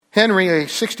Henry, a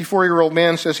 64-year-old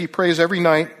man, says he prays every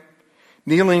night,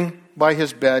 kneeling by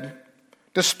his bed,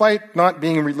 despite not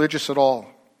being religious at all.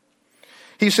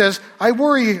 He says, I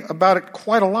worry about it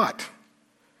quite a lot.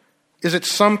 Is it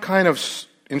some kind of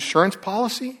insurance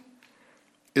policy?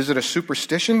 Is it a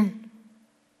superstition?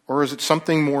 Or is it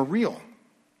something more real?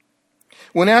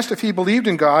 When asked if he believed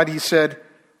in God, he said,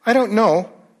 I don't know,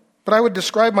 but I would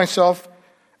describe myself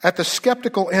at the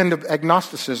skeptical end of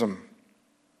agnosticism.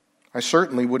 I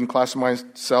certainly wouldn't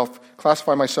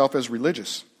classify myself as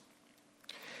religious.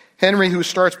 Henry, who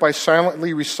starts by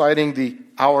silently reciting the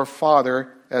Our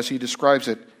Father as he describes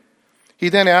it, he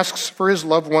then asks for his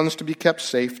loved ones to be kept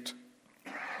safe.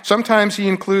 Sometimes he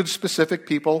includes specific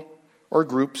people or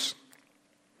groups.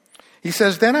 He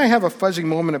says, then I have a fuzzy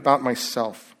moment about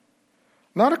myself.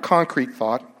 Not a concrete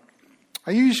thought.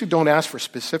 I usually don't ask for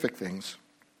specific things.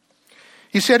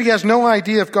 He said he has no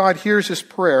idea if God hears his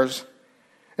prayers,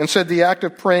 and said the act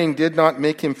of praying did not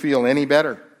make him feel any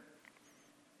better.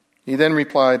 He then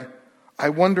replied, I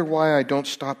wonder why I don't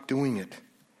stop doing it.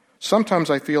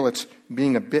 Sometimes I feel it's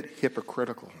being a bit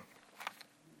hypocritical.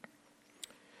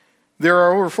 There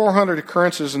are over 400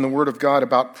 occurrences in the Word of God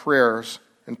about prayers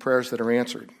and prayers that are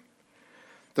answered.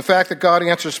 The fact that God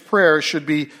answers prayers should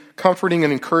be comforting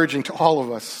and encouraging to all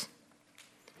of us.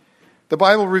 The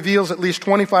Bible reveals at least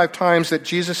 25 times that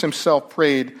Jesus himself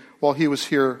prayed while he was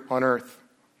here on earth.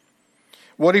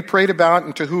 What he prayed about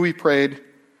and to who he prayed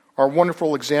are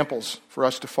wonderful examples for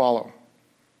us to follow.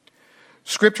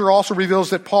 Scripture also reveals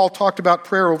that Paul talked about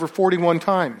prayer over 41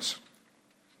 times.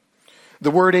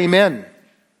 The word amen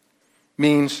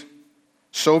means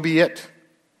so be it,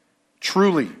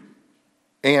 truly,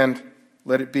 and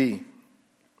let it be.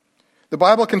 The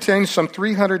Bible contains some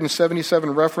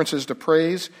 377 references to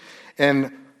praise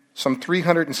and some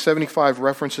 375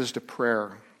 references to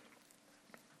prayer.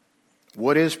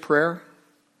 What is prayer?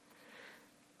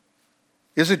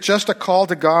 Is it just a call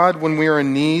to God when we are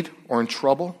in need or in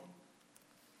trouble?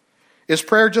 Is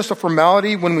prayer just a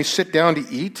formality when we sit down to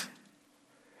eat?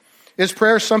 Is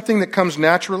prayer something that comes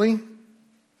naturally?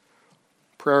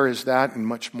 Prayer is that and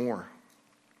much more.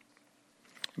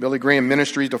 Billy Graham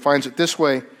Ministries defines it this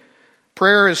way: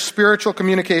 prayer is spiritual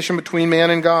communication between man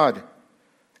and God,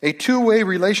 a two-way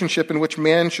relationship in which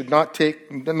man should not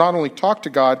only talk to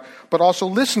God, but also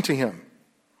listen to him.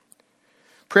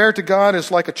 Prayer to God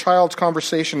is like a child's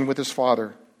conversation with his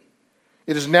father.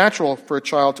 It is natural for a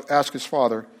child to ask his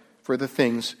father for the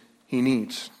things he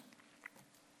needs.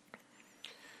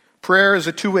 Prayer is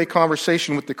a two-way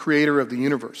conversation with the creator of the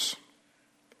universe.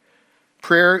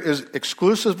 Prayer is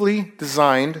exclusively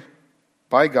designed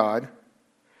by God,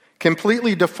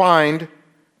 completely defined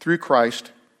through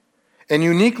Christ, and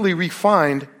uniquely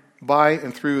refined by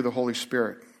and through the Holy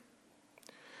Spirit.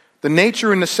 The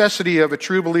nature and necessity of a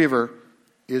true believer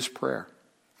is prayer.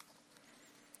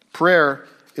 Prayer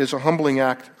is a humbling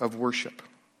act of worship.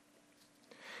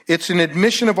 It's an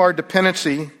admission of our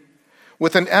dependency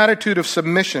with an attitude of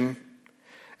submission,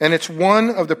 and it's one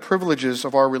of the privileges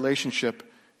of our relationship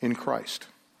in Christ.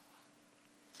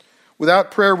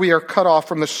 Without prayer, we are cut off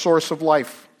from the source of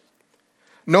life.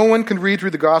 No one can read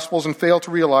through the Gospels and fail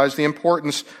to realize the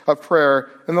importance of prayer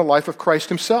in the life of Christ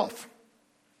himself.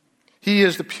 He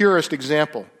is the purest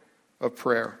example of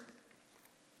prayer.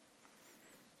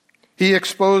 He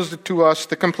exposed to us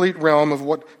the complete realm of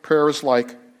what prayer is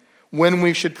like, when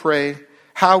we should pray,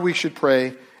 how we should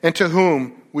pray, and to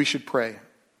whom we should pray.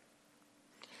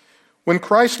 When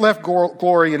Christ left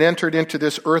glory and entered into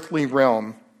this earthly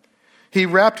realm, he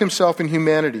wrapped himself in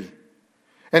humanity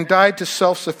and died to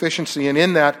self-sufficiency, and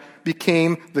in that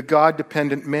became the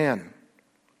God-dependent man.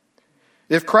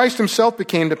 If Christ himself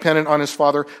became dependent on his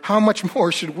Father, how much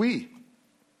more should we?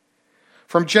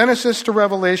 From Genesis to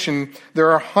Revelation,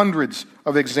 there are hundreds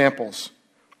of examples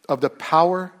of the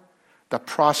power, the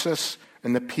process,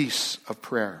 and the peace of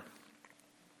prayer.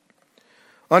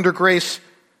 Under grace,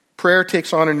 prayer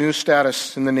takes on a new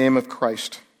status in the name of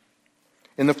Christ.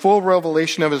 In the full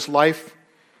revelation of his life,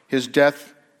 his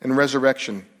death, and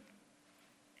resurrection.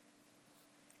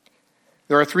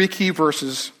 There are three key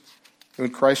verses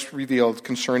that Christ revealed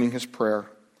concerning his prayer.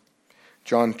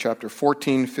 John chapter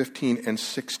 14, 15, and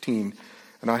 16.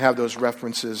 And I have those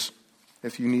references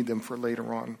if you need them for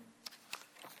later on.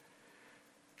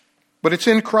 But it's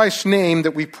in Christ's name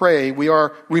that we pray. We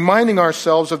are reminding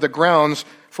ourselves of the grounds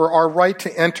for our right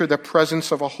to enter the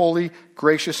presence of a holy,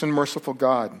 gracious, and merciful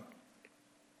God.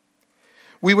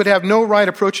 We would have no right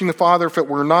approaching the Father if it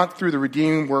were not through the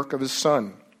redeeming work of his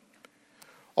Son.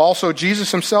 Also,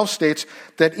 Jesus himself states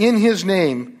that in his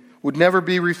name would never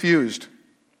be refused.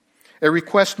 A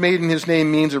request made in his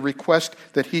name means a request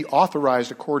that he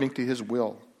authorized according to his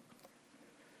will.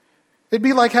 It'd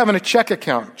be like having a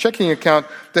checking account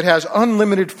that has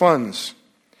unlimited funds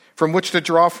from which to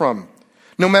draw from.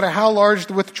 No matter how large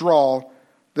the withdrawal,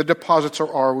 the deposits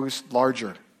are always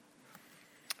larger.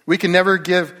 We can never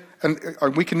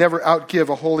outgive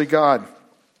a holy God.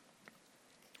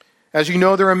 As you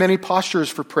know, there are many postures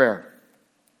for prayer.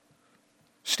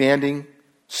 Standing,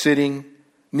 sitting,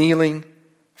 kneeling,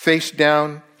 face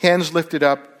down, hands lifted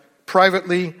up,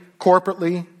 privately,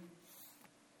 corporately.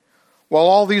 While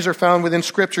all these are found within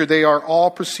Scripture, they are all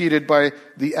preceded by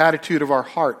the attitude of our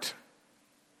heart.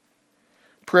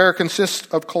 Prayer consists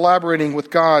of collaborating with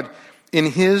God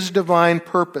in His divine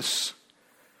purpose,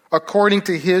 according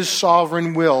to His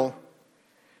sovereign will,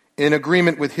 in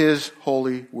agreement with His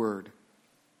holy word.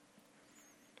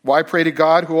 Why pray to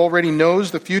God who already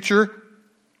knows the future?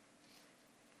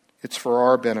 It's for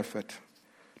our benefit,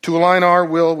 to align our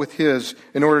will with His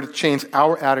in order to change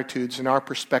our attitudes and our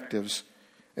perspectives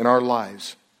in our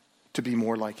lives to be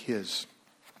more like His.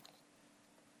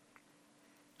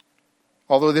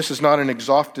 Although this is not an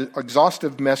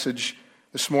exhaustive message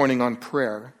this morning on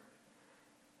prayer,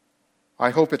 I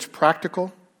hope it's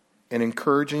practical and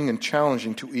encouraging and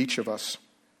challenging to each of us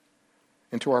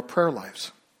and to our prayer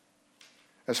lives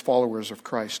as followers of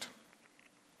Christ.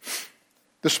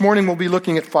 This morning we'll be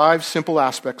looking at 5 simple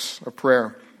aspects of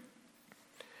prayer.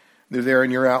 They're there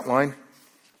in your outline.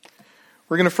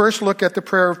 We're going to first look at the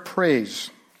prayer of praise,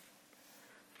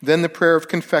 then the prayer of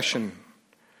confession,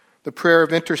 the prayer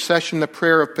of intercession, the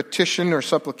prayer of petition or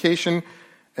supplication,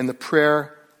 and the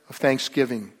prayer of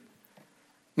thanksgiving.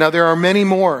 Now, there are many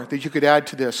more that you could add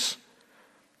to this,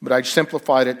 but I've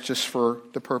simplified it just for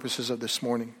the purposes of this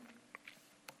morning.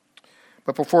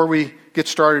 But before we get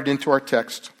started into our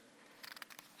text,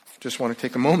 just want to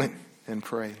take a moment and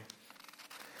pray.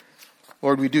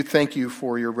 Lord, we do thank you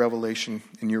for your revelation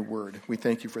in your word. We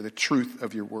thank you for the truth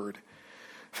of your word.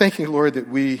 Thank you, Lord, that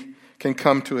we can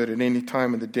come to it at any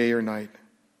time of the day or night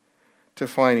to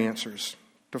find answers,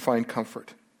 to find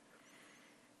comfort.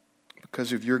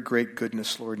 Because of your great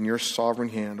goodness, Lord, and your sovereign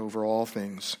hand over all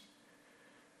things,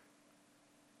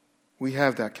 we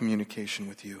have that communication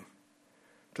with you.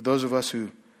 To those of us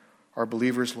who are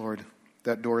believers, Lord,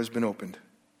 that door has been opened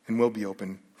and will be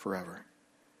open forever.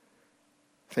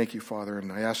 Thank you, Father,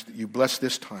 and I ask that you bless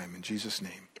this time in Jesus'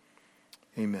 name.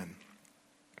 Amen.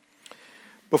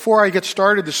 Before I get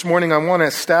started this morning, I want to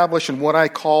establish in what I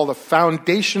call the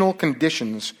foundational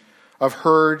conditions of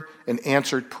heard and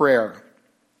answered prayer.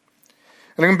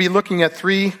 And I'm going to be looking at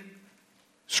 3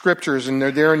 scriptures, and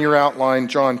they're there in your outline,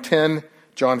 John 10,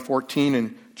 John 14,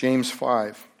 and James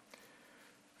 5.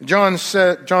 John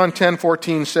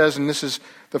 10:14 says, and this is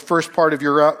the first part of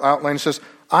your outline, it says,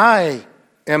 I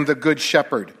am the good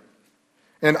shepherd,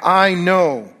 and I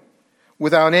know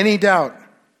without any doubt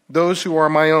those who are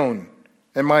my own,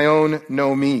 and my own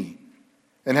know me,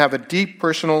 and have a deep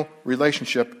personal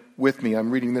relationship with me. I'm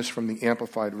reading this from the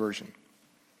Amplified Version.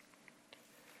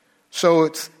 So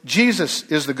it's Jesus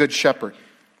is the good shepherd.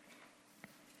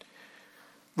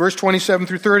 Verse 27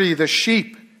 through 30, the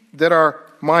sheep that are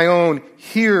my own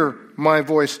hear my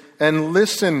voice and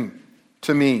listen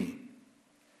to me.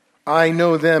 I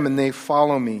know them and they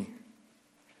follow me.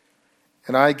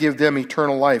 And I give them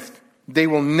eternal life. They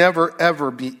will never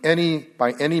ever be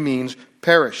by any means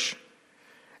perish.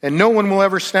 And no one will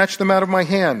ever snatch them out of my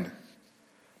hand.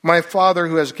 My Father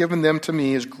who has given them to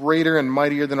me is greater and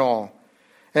mightier than all.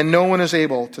 And no one is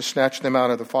able to snatch them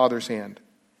out of the Father's hand.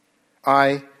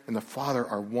 I and the Father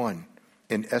are one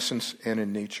in essence and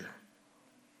in nature.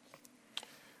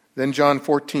 Then John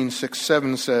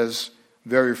 14:6-7 says,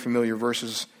 very familiar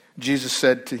verses, Jesus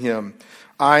said to him,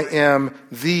 I am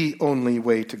the only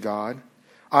way to God.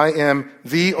 I am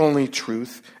the only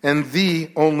truth and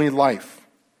the only life.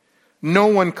 No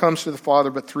one comes to the Father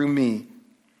but through me.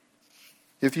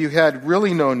 If you had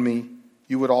really known me,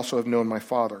 you would also have known my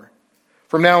Father.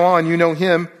 From now on, you know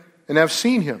him and have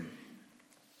seen him.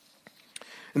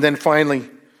 And then finally,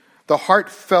 the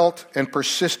heartfelt and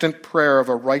persistent prayer of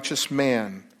a righteous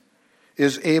man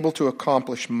is able to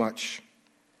accomplish much.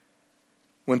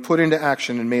 When put into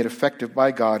action and made effective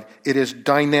by God, it is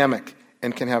dynamic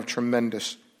and can have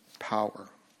tremendous power.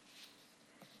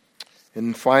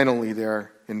 And finally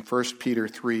there in 1 Peter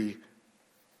 3,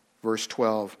 verse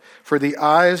 12, for the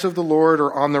eyes of the Lord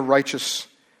are on the righteous,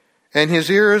 and his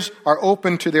ears are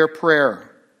open to their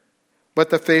prayer. But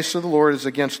the face of the Lord is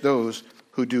against those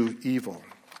who do evil.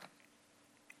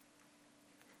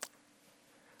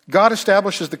 God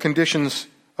establishes the conditions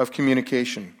of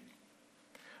communication.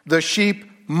 The sheep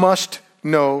must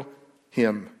know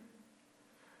him.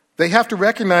 They have to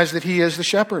recognize that he is the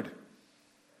shepherd,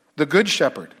 the good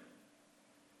shepherd.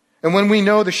 And when we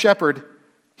know the shepherd,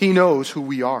 he knows who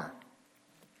we are.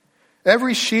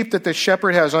 Every sheep that the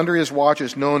shepherd has under his watch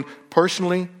is known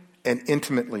personally and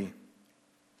intimately.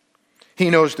 He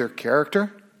knows their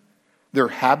character, their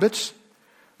habits,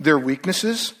 their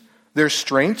weaknesses, their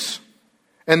strengths,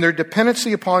 and their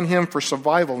dependency upon him for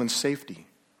survival and safety.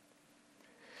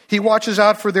 He watches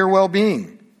out for their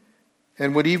well-being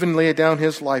and would even lay down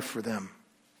his life for them.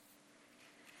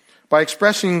 By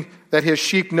expressing that his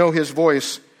sheep know his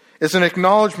voice is an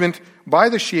acknowledgement by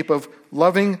the sheep of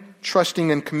loving,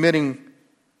 trusting, and committing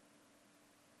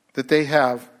that they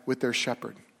have with their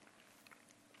shepherd.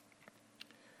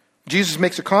 Jesus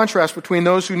makes a contrast between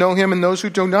those who know him and those who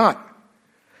do not.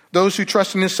 Those who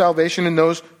trust in his salvation and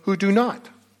those who do not.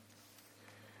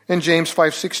 In James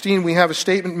 5:16, we have a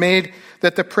statement made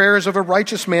that the prayers of a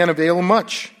righteous man avail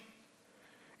much.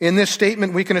 In this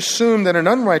statement, we can assume that an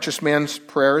unrighteous man's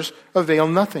prayers avail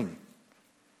nothing.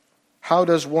 How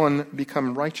does one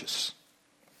become righteous?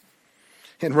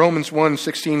 In Romans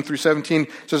 1:16 through 17,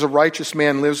 it says a righteous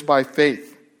man lives by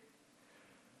faith.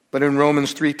 But in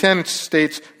Romans 3:10, it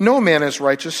states, no man is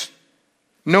righteous,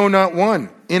 no, not one,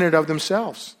 in and of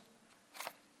themselves.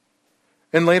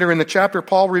 And later in the chapter,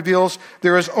 Paul reveals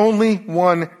there is only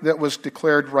one that was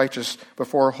declared righteous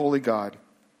before a holy God.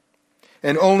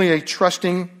 And only a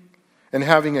trusting and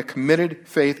having a committed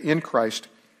faith in Christ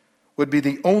would be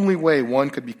the only way one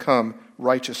could become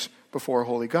righteous before a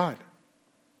holy God.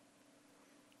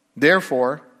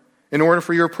 Therefore, in order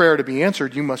for your prayer to be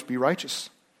answered, you must be righteous.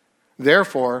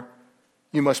 Therefore,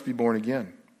 you must be born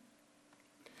again.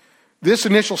 This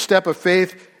initial step of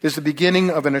faith is the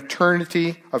beginning of an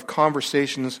eternity of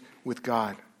conversations with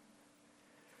God.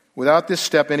 Without this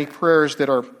step, any prayers that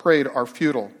are prayed are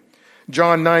futile.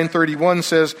 John 9:31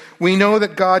 says, we know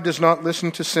that God does not listen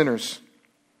to sinners.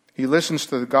 He listens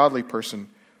to the godly person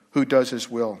who does his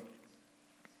will.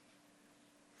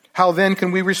 How then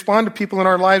can we respond to people in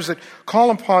our lives that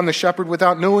call upon the shepherd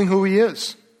without knowing who he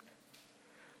is?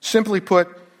 Simply put,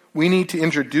 we need to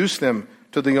introduce them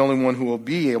to the only one who will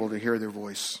be able to hear their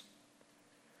voice.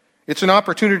 It's an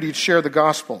opportunity to share the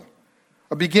gospel,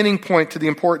 a beginning point to the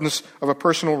importance of a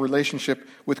personal relationship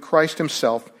with Christ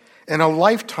himself, and a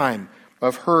lifetime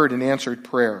of heard and answered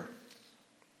prayer.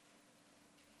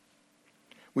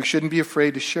 We shouldn't be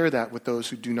afraid to share that with those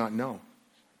who do not know.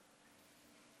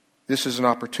 This is an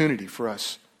opportunity for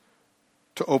us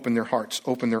to open their hearts,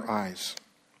 open their eyes.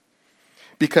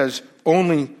 Because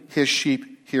only his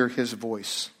sheep hear his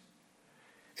voice.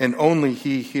 And only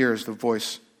he hears the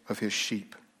voice of his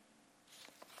sheep.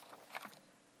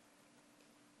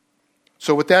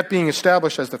 So with that being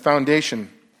established as the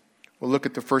foundation, we'll look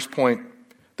at the first point,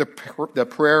 the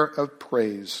prayer of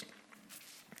praise.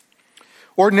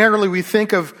 Ordinarily, we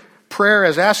think of prayer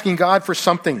as asking God for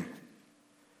something,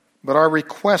 but our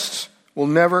requests will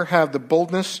never have the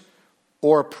boldness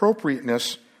or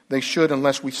appropriateness they should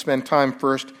unless we spend time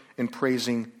first in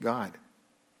praising God.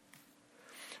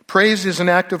 Praise is an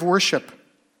act of worship.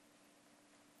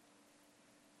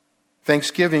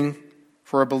 Thanksgiving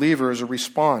for a believer is a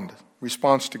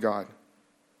response to God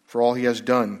for all he has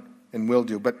done and will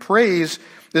do. But praise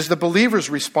is the believer's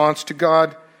response to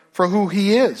God for who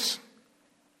he is.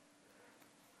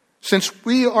 Since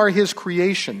we are his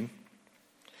creation,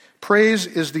 praise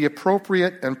is the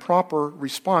appropriate and proper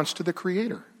response to the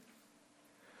Creator.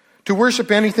 To worship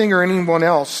anything or anyone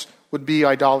else would be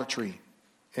idolatry,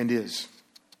 and is.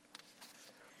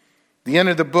 The end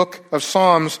of the book of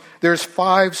Psalms, there's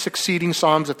 5 succeeding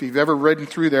Psalms. If you've ever read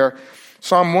through there,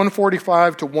 Psalm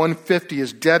 145 to 150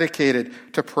 is dedicated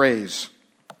to praise.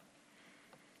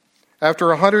 After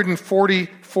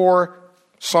 144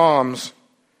 Psalms,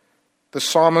 the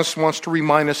psalmist wants to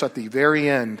remind us at the very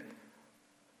end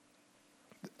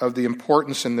of the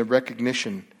importance and the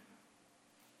recognition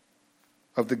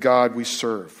of the God we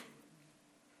serve,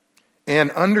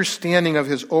 and understanding of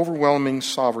his overwhelming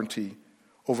sovereignty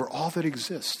over all that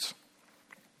exists.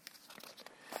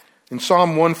 In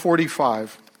Psalm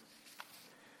 145,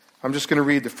 I'm just going to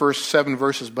read the first 7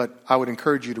 verses, but I would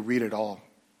encourage you to read it all.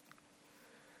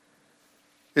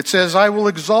 It says, I will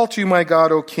exalt you, my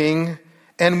God, O King,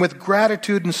 and with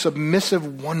gratitude and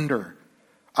submissive wonder,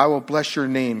 I will bless your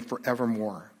name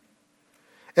forevermore.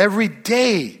 Every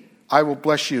day I will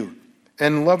bless you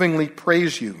and lovingly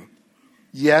praise you.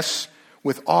 Yes,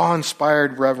 with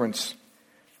awe-inspired reverence,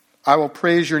 I will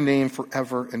praise your name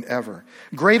forever and ever.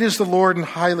 Great is the Lord and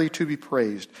highly to be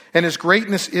praised, and his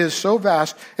greatness is so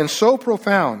vast and so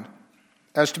profound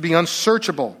as to be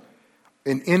unsearchable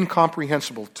and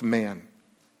incomprehensible to man.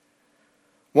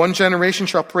 One generation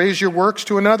shall praise your works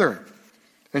to another,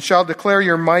 and shall declare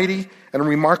your mighty and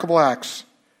remarkable acts.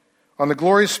 On the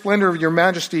glorious splendor of your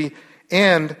majesty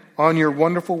and on your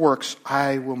wonderful works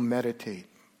I will meditate.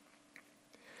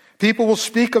 People will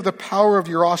speak of the power of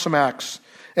your awesome acts,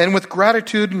 and with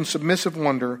gratitude and submissive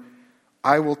wonder,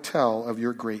 I will tell of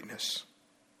your greatness.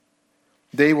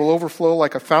 They will overflow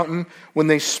like a fountain when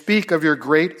they speak of your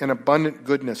great and abundant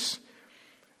goodness,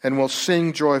 and will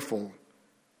sing joyful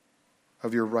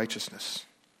of your righteousness.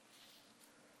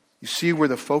 You see where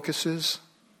the focus is?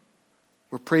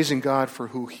 We're praising God for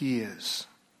who He is.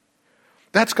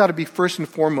 That's got to be first and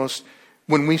foremost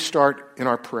when we start in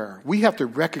our prayer. We have to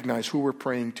recognize who we're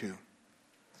praying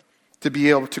to be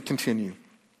able to continue.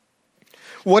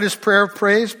 What is prayer of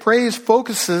praise? Praise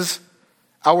focuses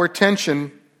our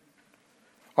attention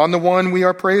on the one we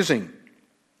are praising.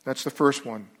 That's the first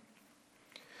one.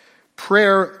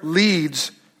 Prayer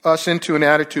leads us into an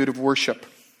attitude of worship.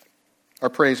 Or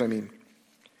praise, I mean.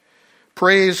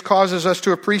 Praise causes us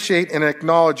to appreciate and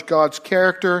acknowledge God's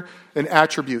character and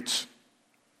attributes.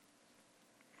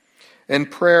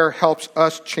 And praise helps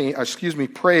us change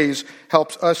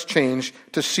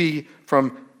to see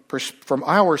from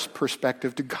our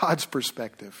perspective to God's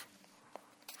perspective.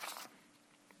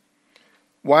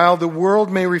 While the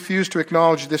world may refuse to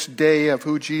acknowledge this day of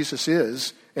who Jesus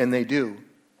is, and they do,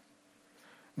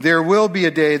 there will be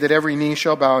a day that every knee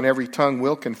shall bow and every tongue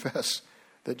will confess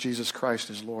that Jesus Christ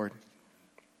is Lord.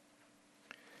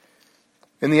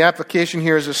 And the application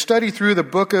here is a study through the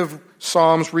book of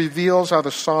Psalms reveals how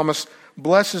the psalmist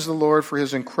blesses the Lord for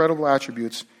His incredible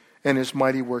attributes and His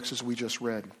mighty works as we just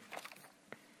read.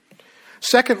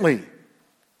 Secondly,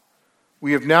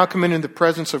 we have now come into the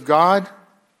presence of God.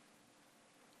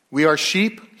 We are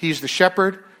sheep. He's the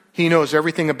shepherd. He knows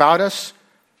everything about us.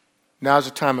 Now's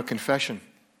a time of confession.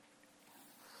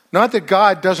 Not that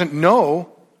God doesn't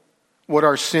know what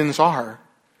our sins are,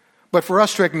 but for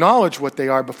us to acknowledge what they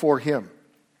are before Him.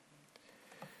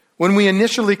 When we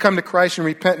initially come to Christ in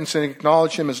repentance and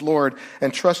acknowledge Him as Lord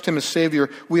and trust Him as Savior,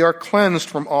 we are cleansed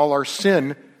from all our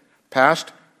sin,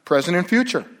 past, present, and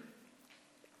future.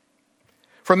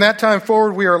 From that time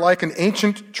forward, we are like an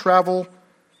ancient traveler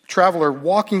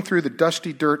walking through the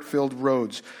dusty, dirt-filled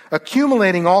roads,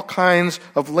 accumulating all kinds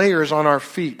of layers on our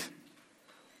feet.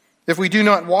 If we do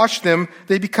not wash them,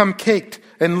 they become caked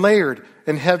and layered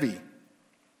and heavy.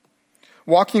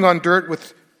 Walking on dirt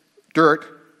with dirt,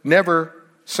 never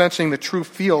sensing the true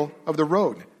feel of the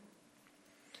road.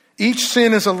 Each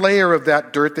sin is a layer of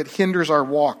that dirt that hinders our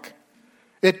walk.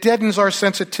 It deadens our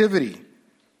sensitivity.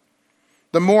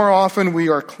 The more often we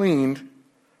are cleaned,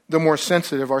 the more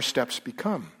sensitive our steps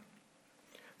become.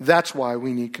 That's why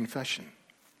we need confession.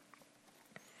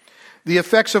 The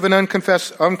effects of an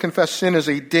unconfessed sin is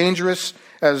as dangerous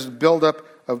as buildup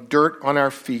of dirt on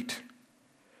our feet.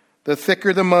 The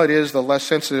thicker the mud is, the less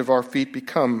sensitive our feet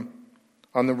become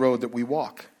on the road that we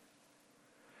walk.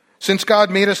 Since God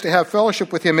made us to have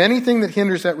fellowship with Him, anything that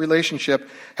hinders that relationship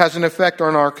has an effect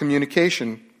on our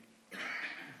communication.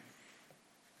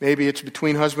 Maybe it's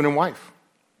between husband and wife.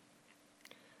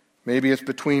 Maybe it's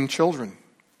between children,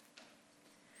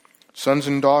 sons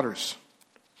and daughters,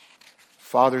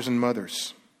 fathers and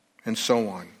mothers, and so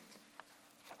on.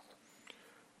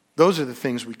 Those are the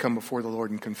things we come before the Lord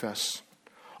and confess.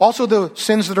 Also the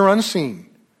sins that are unseen.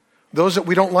 Those that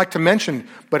we don't like to mention,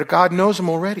 but God knows them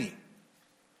already.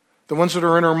 The ones that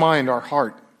are in our mind, our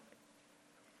heart.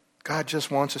 God just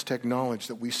wants us to acknowledge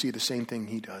that we see the same thing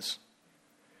He does.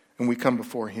 And we come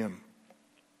before Him.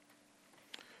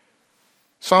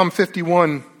 Psalm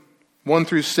 51, 1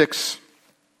 through 6.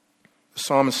 The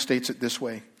psalmist states it this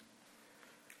way.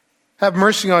 Have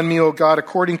mercy on me, O God,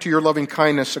 according to your loving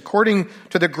kindness, according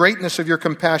to the greatness of your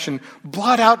compassion.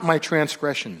 Blot out my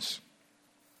transgressions.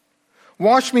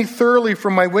 Wash me thoroughly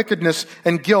from my wickedness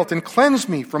and guilt, and cleanse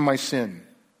me from my sin.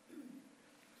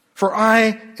 For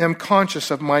I am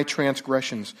conscious of my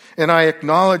transgressions, and I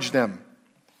acknowledge them.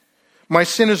 My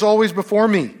sin is always before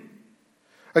me.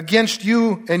 Against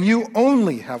you and you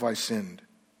only have I sinned,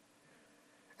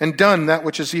 and done that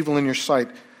which is evil in your sight,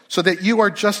 so that you are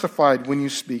justified when you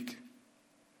speak.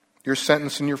 Your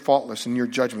sentence and your faultless in your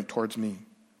judgment towards me.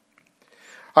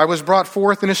 I was brought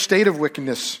forth in a state of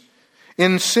wickedness.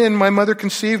 In sin my mother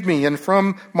conceived me, and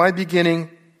from my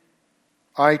beginning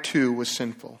I too was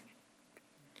sinful.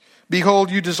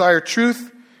 Behold, you desire truth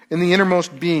in the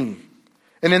innermost being,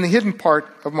 and in the hidden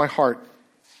part of my heart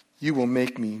you will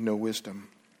make me know wisdom.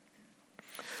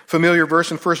 Familiar verse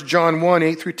in 1 John 1,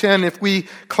 8 through 10. If we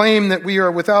claim that we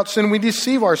are without sin, we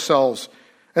deceive ourselves,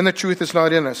 and the truth is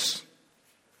not in us.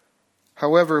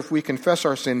 However, if we confess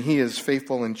our sin, He is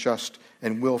faithful and just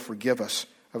and will forgive us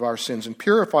of our sins and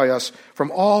purify us from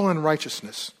all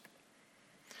unrighteousness.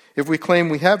 If we claim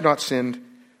we have not sinned,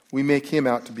 we make him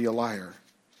out to be a liar,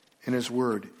 and his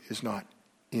word is not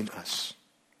in us.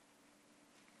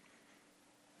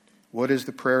 What is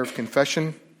the prayer of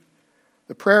confession?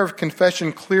 The prayer of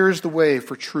confession clears the way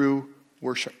for true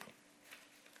worship.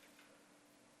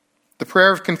 The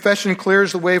prayer of confession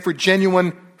clears the way for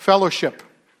genuine fellowship.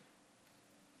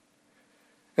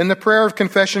 And the prayer of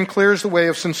confession clears the way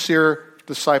of sincere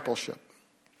discipleship.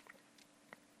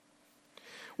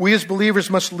 We as believers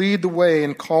must lead the way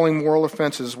in calling moral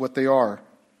offenses what they are,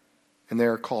 and they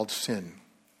are called sin.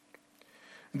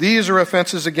 These are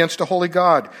offenses against a holy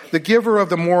God, the giver of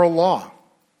the moral law.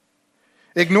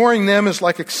 Ignoring them is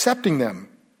like accepting them.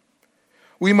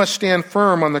 We must stand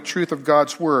firm on the truth of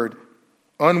God's word,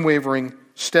 unwavering,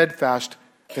 steadfast,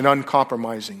 and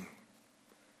uncompromising.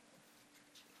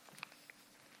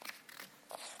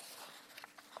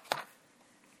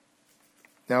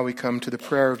 Now we come to the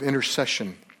prayer of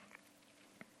intercession.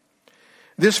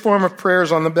 This form of prayer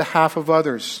is on the behalf of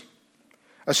others.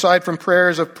 Aside from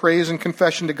prayers of praise and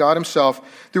confession to God himself,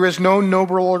 there is no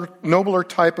nobler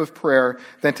type of prayer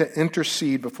than to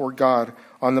intercede before God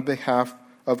on the behalf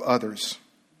of others.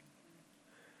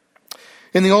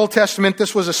 In the Old Testament,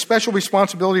 this was a special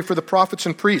responsibility for the prophets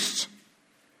and priests.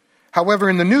 However,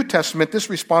 in the New Testament, this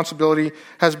responsibility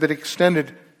has been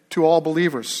extended to all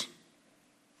believers.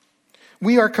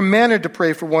 We are commanded to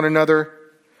pray for one another,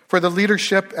 for the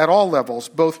leadership at all levels,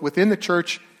 both within the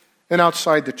church and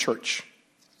outside the church.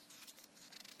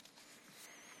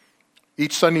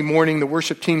 Each Sunday morning, the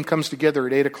worship team comes together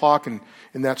at 8 o'clock, and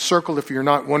in that circle, if you're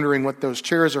not wondering what those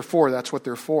chairs are for, that's what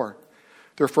they're for.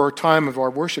 They're for a time of our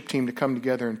worship team to come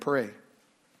together and pray.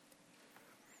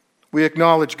 We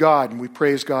acknowledge God and we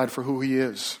praise God for who he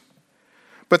is.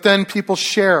 But then people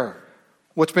share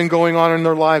what's been going on in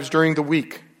their lives during the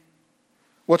week,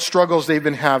 what struggles they've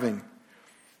been having,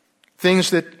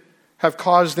 things that have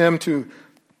caused them to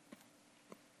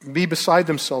be beside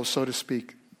themselves, so to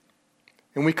speak.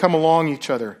 And we come along each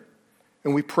other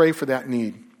and we pray for that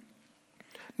need.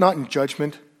 Not in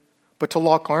judgment, but to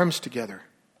lock arms together.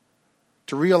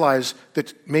 To realize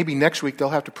that maybe next week they'll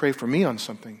have to pray for me on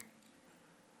something.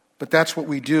 But that's what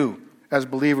we do as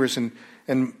believers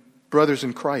and brothers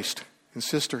in Christ and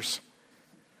sisters.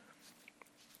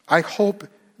 I hope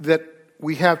that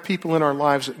we have people in our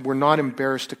lives that we're not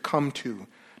embarrassed to come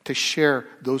to share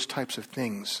those types of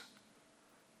things.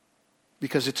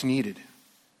 Because it's needed.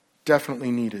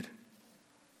 Definitely needed.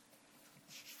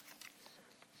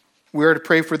 We are to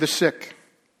pray for the sick.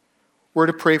 We're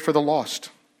to pray for the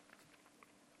lost.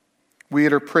 We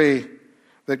are to pray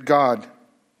that God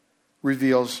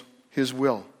reveals his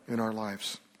will in our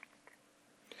lives.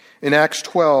 In Acts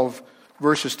 12,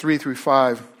 verses 3 through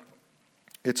 5,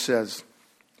 it says,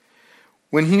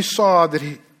 when he saw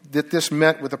that this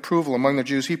met with approval among the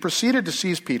Jews, he proceeded to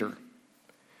seize Peter.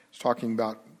 He's talking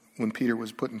about when Peter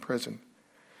was put in prison.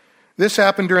 This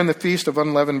happened during the Feast of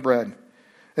Unleavened Bread.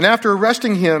 And after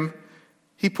arresting him,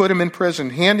 he put him in prison,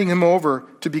 handing him over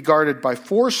to be guarded by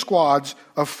 4 squads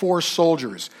of 4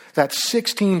 soldiers. That's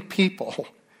 16 people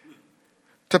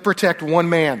to protect one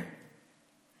man.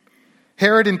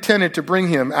 Herod intended to bring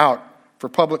him out for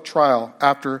public trial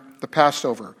after the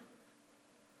Passover.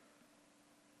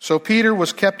 So Peter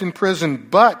was kept in prison,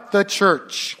 but the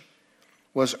church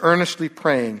was earnestly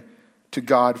praying to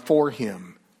God for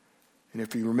him. And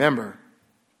if you remember,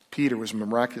 Peter was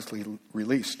miraculously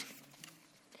released.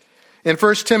 In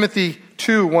 1 Timothy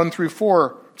 2, 1 through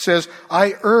 4, it says,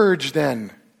 I urge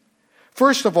then,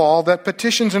 first of all, that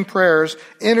petitions and prayers,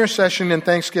 intercession and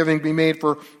thanksgiving be made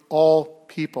for all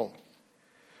people,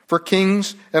 for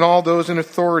kings and all those in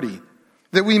authority,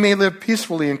 that we may live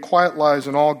peacefully and quiet lives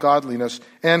in all godliness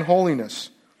and holiness.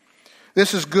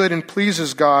 This is good and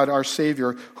pleases God, our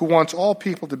Savior, who wants all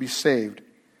people to be saved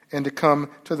and to come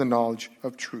to the knowledge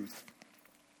of truth.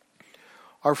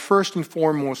 Our first and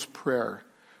foremost prayer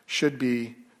should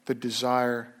be the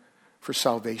desire for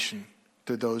salvation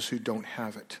to those who don't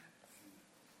have it.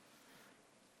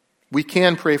 We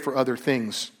can pray for other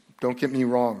things, don't get me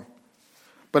wrong.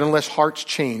 But unless hearts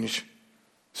change,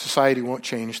 society won't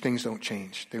change, things don't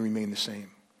change. They remain the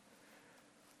same.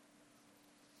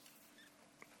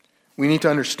 We need to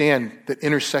understand that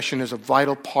intercession is a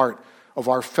vital part of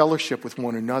our fellowship with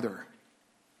one another.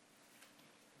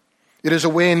 It is a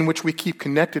way in which we keep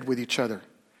connected with each other,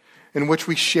 in which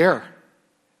we share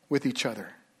with each other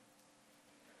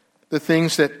the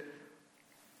things that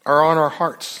are on our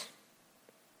hearts.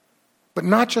 But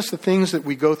not just the things that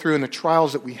we go through and the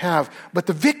trials that we have, but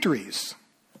the victories.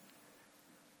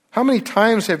 How many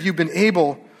times have you been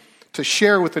able to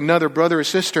share with another brother or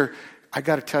sister, I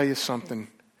got to tell you something.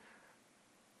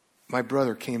 My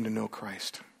brother came to know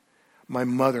Christ. my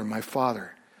mother, my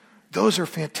father. Those are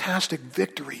fantastic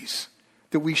victories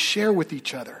that we share with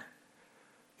each other.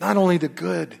 Not only the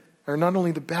good, or not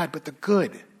only the bad, but the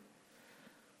good.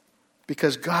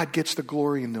 Because God gets the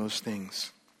glory in those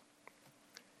things.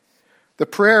 The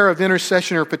prayer of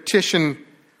intercession or petition,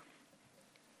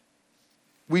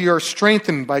 we are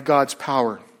strengthened by God's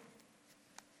power.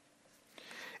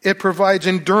 It provides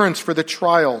endurance for the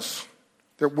trials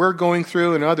that we're going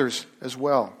through and others as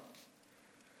well.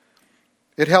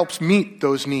 It helps meet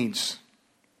those needs.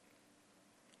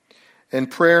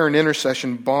 And prayer and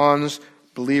intercession bonds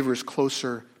believers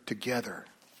closer together.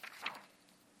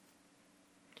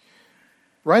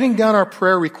 Writing down our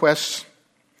prayer requests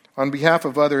on behalf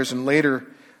of others and later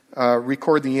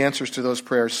record the answers to those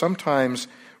prayers sometimes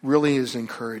really is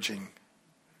encouraging.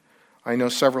 I know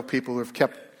several people who have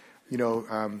kept,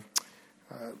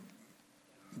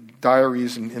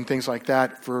 diaries and things like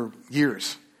that for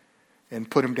years and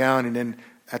put them down, and then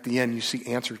at the end you see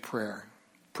answered prayer.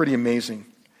 Pretty amazing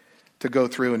to go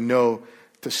through and know,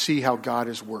 to see how God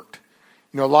has worked.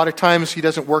 A lot of times He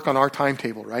doesn't work on our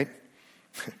timetable, right?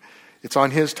 It's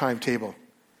on His timetable.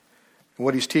 And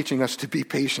what He's teaching us to be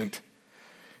patient.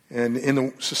 And in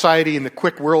the society, in the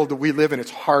quick world that we live in,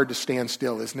 it's hard to stand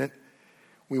still, isn't it?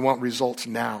 We want results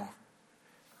now.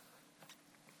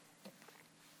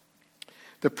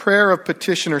 The prayer of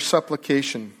petition or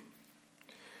supplication.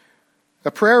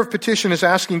 A prayer of petition is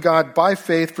asking God by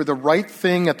faith for the right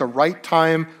thing at the right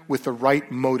time with the right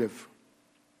motive.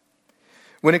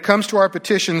 When it comes to our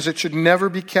petitions, it should never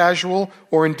be casual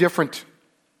or indifferent.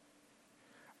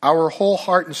 Our whole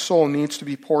heart and soul needs to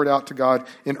be poured out to God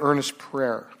in earnest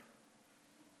prayer.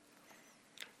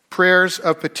 Prayers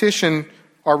of petition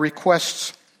are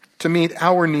requests to meet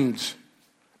our needs,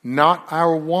 not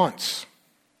our wants.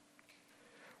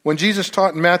 When Jesus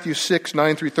taught in Matthew 6,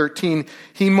 9 through 13,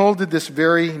 He molded this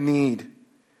very need.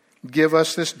 Give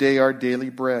us this day our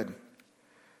daily bread.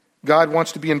 God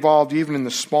wants to be involved even in the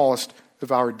smallest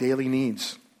of our daily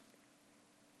needs.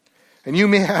 And you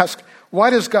may ask, why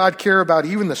does God care about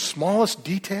even the smallest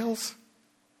details?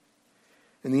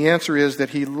 And the answer is that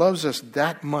He loves us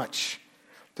that much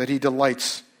that He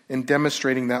delights in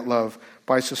demonstrating that love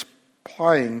by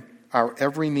supplying our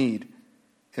every need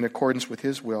in accordance with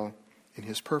His will and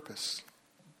His purpose.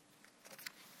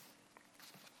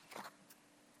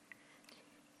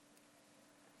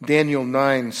 Daniel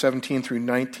 9, 17 through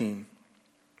 19.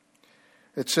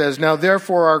 It says, Now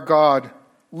therefore, our God,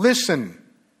 listen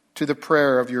to the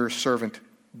prayer of your servant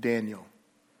Daniel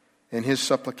and his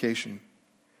supplication.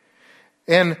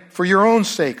 And for your own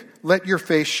sake, let your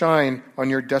face shine on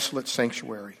your desolate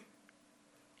sanctuary.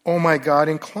 O my God,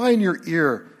 incline your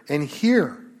ear and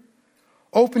hear.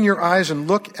 Open your eyes and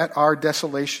look at our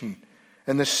desolation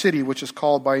and the city which is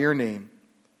called by your name.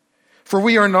 For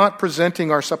we are not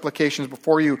presenting our supplications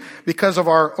before you because of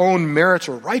our own merits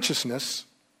or righteousness,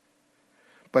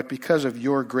 but because of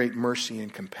your great mercy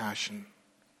and compassion.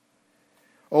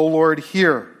 O Lord,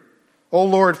 hear. O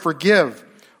Lord, forgive.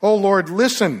 O Lord,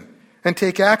 listen and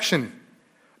take action.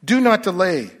 Do not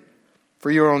delay for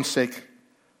your own sake,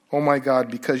 O my God,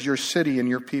 because your city and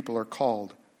your people are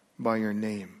called by your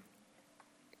name.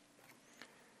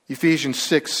 Ephesians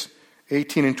 6,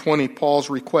 18 and 20, Paul's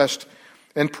request,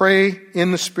 and pray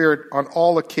in the Spirit on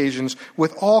all occasions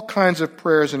with all kinds of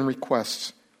prayers and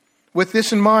requests. With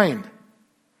this in mind,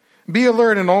 be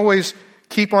alert and always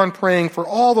keep on praying for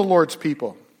all the Lord's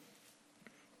people.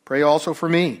 Pray also for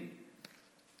me,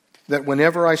 that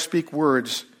whenever I speak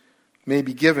words may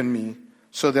be given me,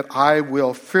 so that I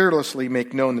will fearlessly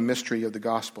make known the mystery of the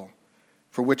gospel,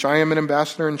 for which I am an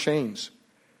ambassador in chains.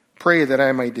 Pray that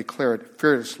I may declare it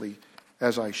fearlessly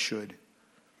as I should.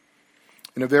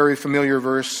 In a very familiar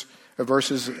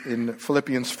verses in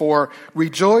Philippians 4,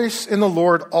 rejoice in the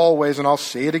Lord always, and I'll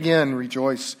say it again,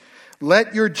 rejoice.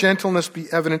 Let your gentleness be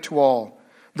evident to all.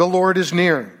 The Lord is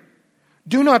near.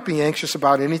 Do not be anxious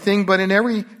about anything, but in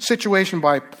every situation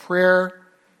by prayer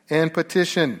and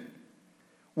petition.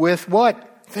 With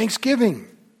what? Thanksgiving.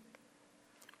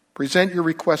 Present your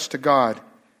requests to God,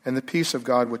 and the peace of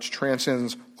God, which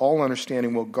transcends all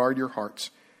understanding, will guard your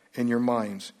hearts and your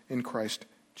minds in Christ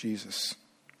Jesus.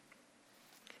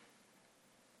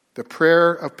 The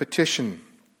prayer of petition.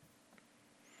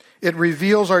 It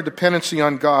reveals our dependency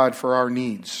on God for our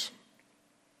needs.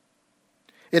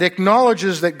 It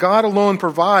acknowledges that God alone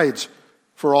provides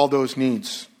for all those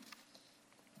needs.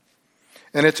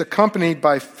 And it's accompanied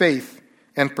by faith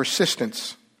and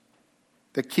persistence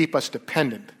that keep us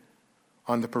dependent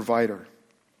on the provider.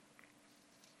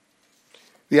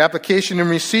 The application in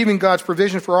receiving God's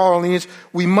provision for all our needs,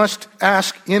 we must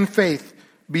ask in faith,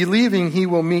 believing He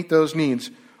will meet those needs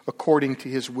according to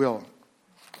his will.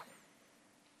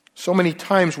 So many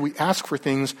times we ask for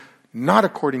things not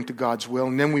according to God's will,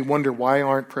 and then we wonder why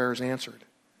aren't prayers answered.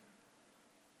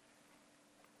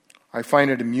 I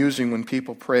find it amusing when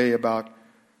people pray about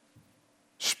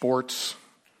sports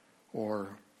or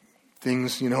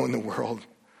things, in the world.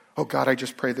 Oh God, I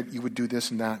just pray that you would do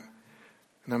this and that.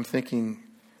 And I'm thinking,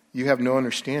 you have no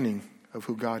understanding of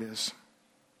who God is.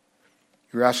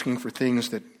 You're asking for things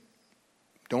that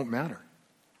don't matter.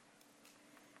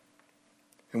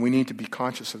 And we need to be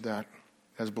conscious of that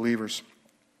as believers.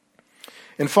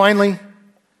 And finally,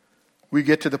 we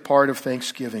get to the part of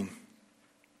thanksgiving.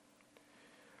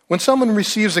 When someone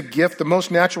receives a gift, the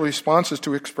most natural response is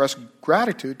to express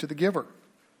gratitude to the giver.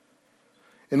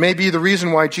 It may be the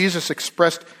reason why Jesus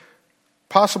expressed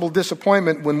possible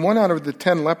disappointment when 1 out of the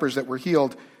 10 lepers that were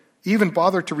healed even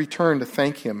bothered to return to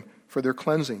thank him for their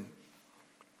cleansing.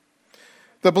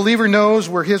 The believer knows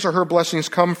where his or her blessings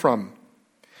come from.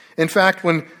 In fact,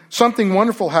 when something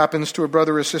wonderful happens to a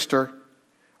brother or sister,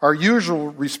 our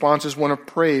usual response is one of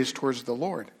praise towards the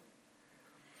Lord.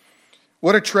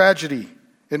 What a tragedy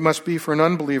it must be for an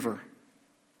unbeliever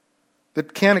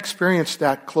that can't experience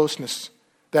that closeness,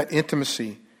 that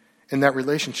intimacy, and that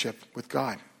relationship with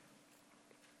God.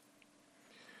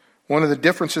 One of the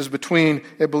differences between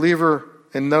a believer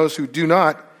and those who do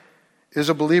not is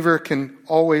a believer can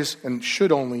always and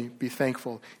should only be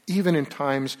thankful, even in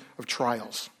times of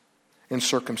trials and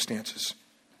circumstances.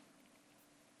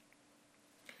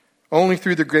 Only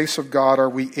through the grace of God are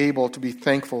we able to be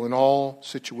thankful in all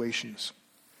situations.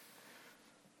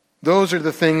 Those are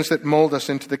the things that mold us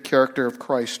into the character of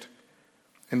Christ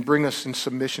and bring us in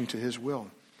submission to his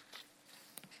will.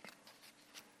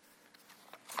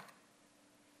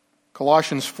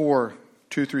 Colossians 4,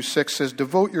 2-6 says,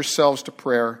 "Devote yourselves to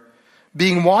prayer,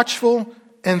 being watchful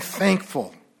and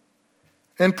thankful.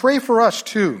 And pray for us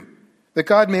too, that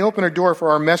God may open a door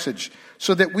for our message,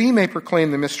 so that we may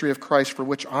proclaim the mystery of Christ, for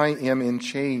which I am in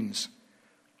chains.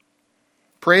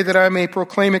 Pray that I may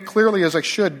proclaim it clearly as I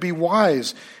should. Be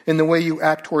wise in the way you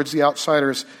act towards the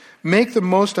outsiders. Make the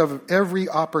most of every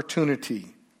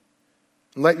opportunity.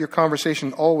 Let your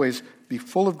conversation always be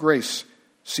full of grace,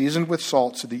 seasoned with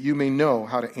salt, so that you may know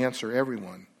how to answer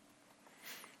everyone."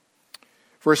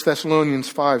 1 Thessalonians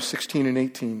 5, 16 and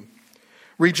 18.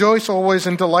 "Rejoice always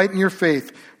and delight in your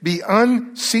faith. Be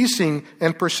unceasing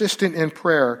and persistent in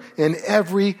prayer in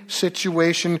every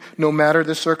situation, no matter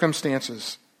the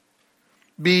circumstances.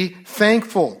 Be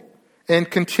thankful and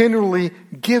continually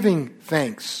giving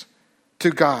thanks to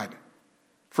God,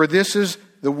 for this is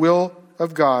the will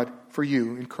of God for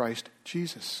you in Christ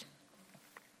Jesus."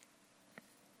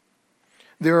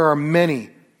 There are many,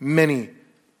 many,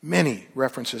 many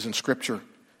references in Scripture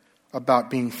about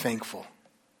being thankful.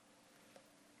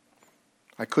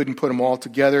 I couldn't put them all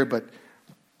together, but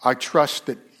I trust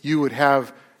that you would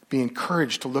be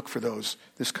encouraged to look for those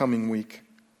this coming week.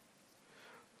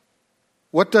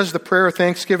 What does the prayer of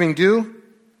thanksgiving do?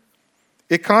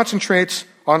 It concentrates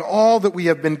on all that we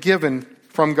have been given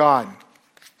from God.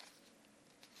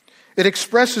 It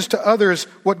expresses to others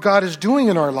what God is doing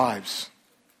in our lives.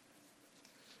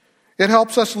 It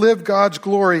helps us live God's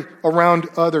glory around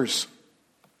others.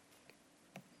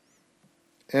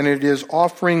 And it is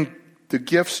offering the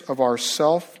gifts of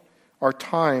ourself, our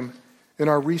time, and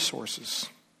our resources.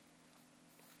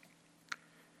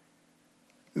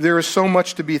 There is so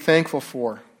much to be thankful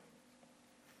for,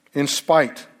 in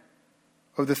spite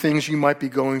of the things you might be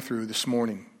going through this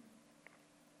morning.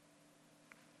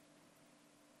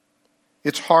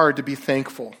 It's hard to be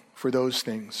thankful for those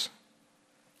things.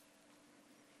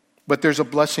 But there's a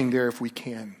blessing there if we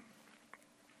can.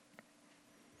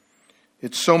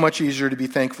 It's so much easier to be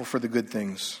thankful for the good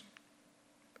things,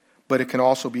 but it can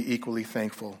also be equally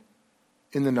thankful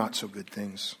in the not so good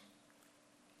things.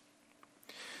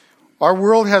 Our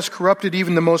world has corrupted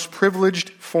even the most privileged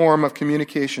form of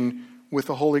communication with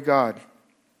the holy God.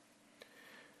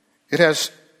 It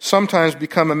has sometimes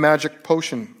become a magic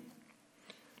potion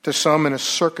to some and a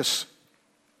circus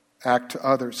act to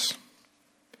others.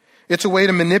 It's a way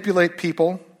to manipulate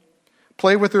people,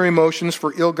 play with their emotions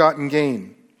for ill-gotten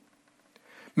gain.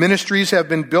 Ministries have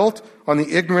been built on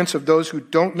the ignorance of those who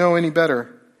don't know any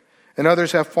better, and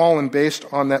others have fallen based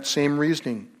on that same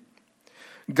reasoning.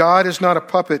 God is not a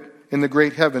puppet in the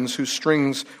great heavens whose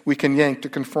strings we can yank to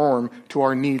conform to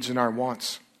our needs and our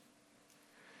wants.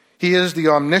 He is the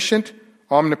omniscient,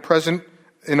 omnipresent,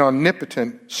 and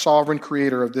omnipotent sovereign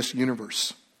creator of this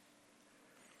universe.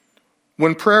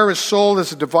 When prayer is sold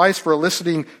as a device for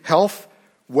eliciting health,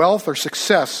 wealth, or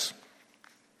success,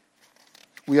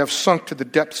 we have sunk to the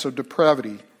depths of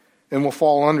depravity and will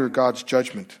fall under God's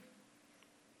judgment.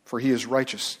 for he is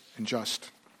righteous and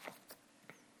just.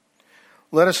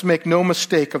 Let us make no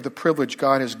mistake of the privilege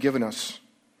God has given us.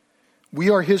 We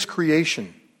are his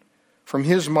creation, from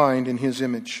his mind and his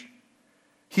image.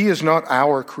 He is not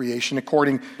our creation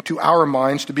according to our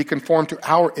minds to be conformed to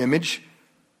our image.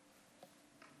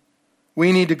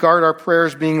 We need to guard our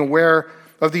prayers being aware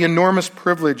of the enormous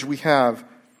privilege we have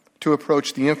to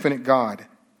approach the infinite God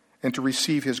and to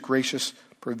receive his gracious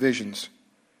provisions,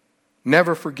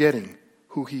 never forgetting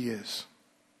who he is.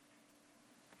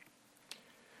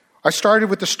 I started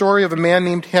with the story of a man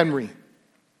named Henry,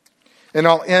 and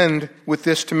I'll end with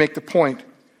this to make the point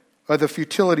of the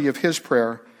futility of his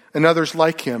prayer and others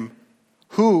like him,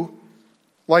 who,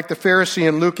 like the Pharisee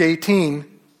in Luke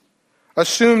 18,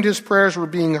 assumed his prayers were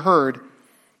being heard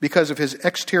because of his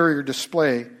exterior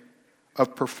display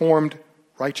of performed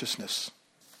righteousness.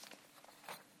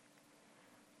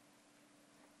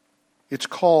 It's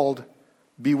called,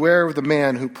 beware of the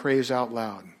man who prays out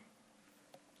loud.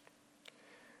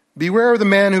 Beware of the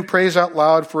man who prays out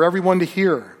loud for everyone to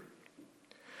hear,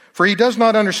 for he does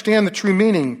not understand the true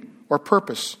meaning or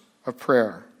purpose of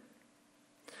prayer.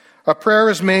 A prayer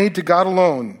is made to God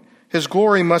alone. His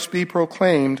glory must be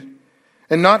proclaimed,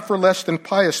 and not for less than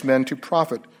pious men to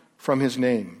profit from his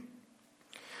name.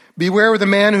 Beware of the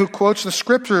man who quotes the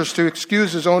scriptures to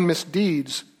excuse his own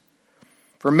misdeeds,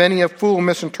 for many a fool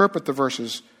misinterpret the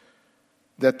verses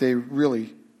that they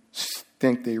really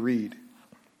think they read.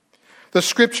 The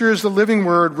scripture is the living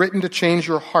word written to change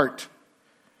your heart.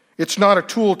 It's not a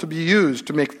tool to be used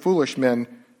to make foolish men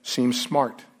seem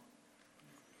smart.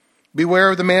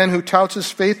 Beware of the man who touts his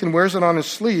faith and wears it on his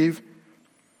sleeve.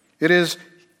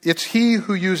 It's he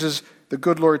who uses the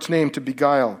good Lord's name to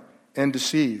beguile and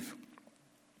deceive.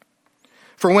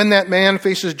 For when that man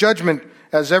faces judgment,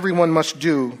 as everyone must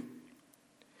do,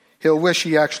 he'll wish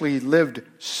he actually lived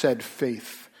said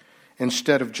faith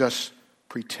instead of just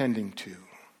pretending to.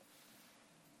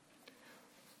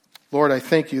 Lord, I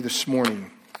thank you this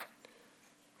morning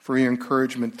for your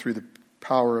encouragement through the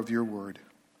power of your word.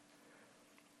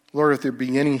 Lord, if there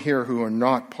be any here who are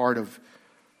not part of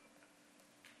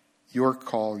your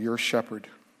call, your shepherd,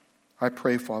 I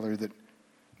pray, Father, that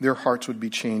their hearts would be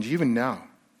changed even now.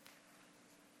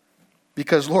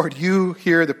 Because, Lord, you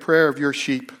hear the prayer of your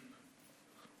sheep,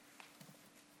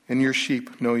 and your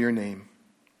sheep know your name.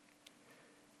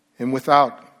 And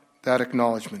without that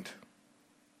acknowledgement,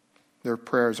 their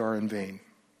prayers are in vain.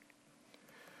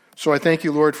 So I thank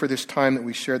you, Lord, for this time that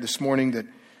we shared this morning, that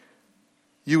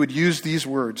you would use these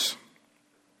words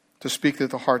to speak to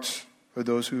the hearts of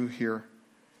those who hear.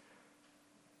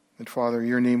 That, Father,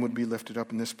 your name would be lifted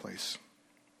up in this place.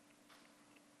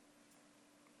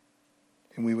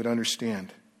 And we would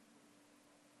understand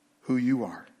who you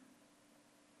are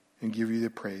and give you the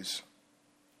praise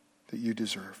that you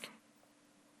deserve.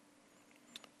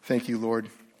 Thank you, Lord,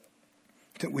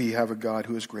 that we have a God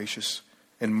who is gracious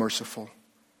and merciful.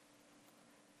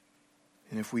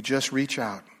 And if we just reach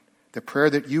out, the prayer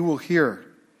that you will hear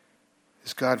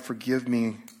is, God, forgive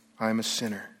me, I'm a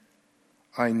sinner.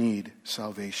 I need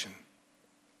salvation.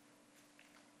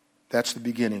 That's the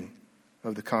beginning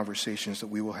of the conversations that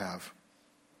we will have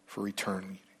for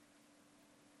eternity.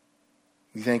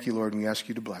 We thank you, Lord, and we ask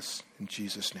you to bless. In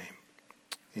Jesus' name,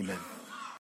 amen.